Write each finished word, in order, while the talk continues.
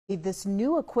This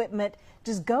new equipment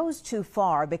just goes too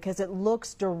far because it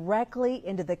looks directly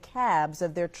into the cabs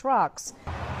of their trucks.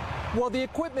 While the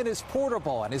equipment is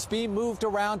portable and is being moved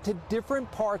around to different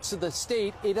parts of the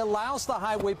state, it allows the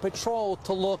Highway Patrol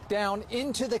to look down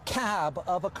into the cab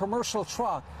of a commercial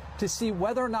truck to see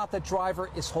whether or not the driver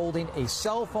is holding a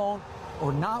cell phone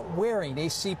or not wearing a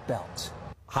seatbelt.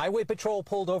 Highway Patrol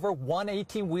pulled over one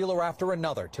 18-wheeler after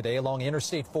another today along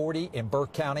Interstate 40 in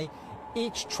Burke County.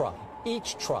 Each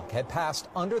truck had passed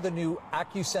under the new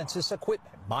AccuSensus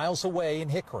equipment miles away in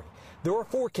Hickory. There were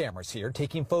 4 cameras here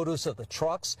taking photos of the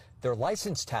trucks, their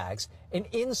license tags, and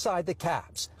inside the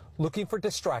cabs, looking for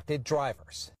distracted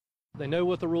drivers. They know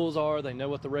what the rules are, they know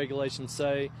what the regulations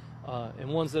say, and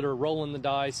ones that are rolling the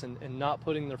dice and not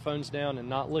putting their phones down and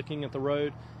not looking at the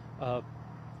road,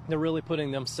 they're really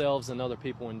putting themselves and other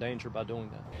people in danger by doing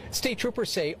that. State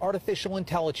troopers say artificial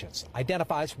intelligence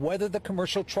identifies whether the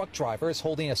commercial truck driver is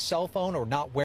holding a cell phone or not wearing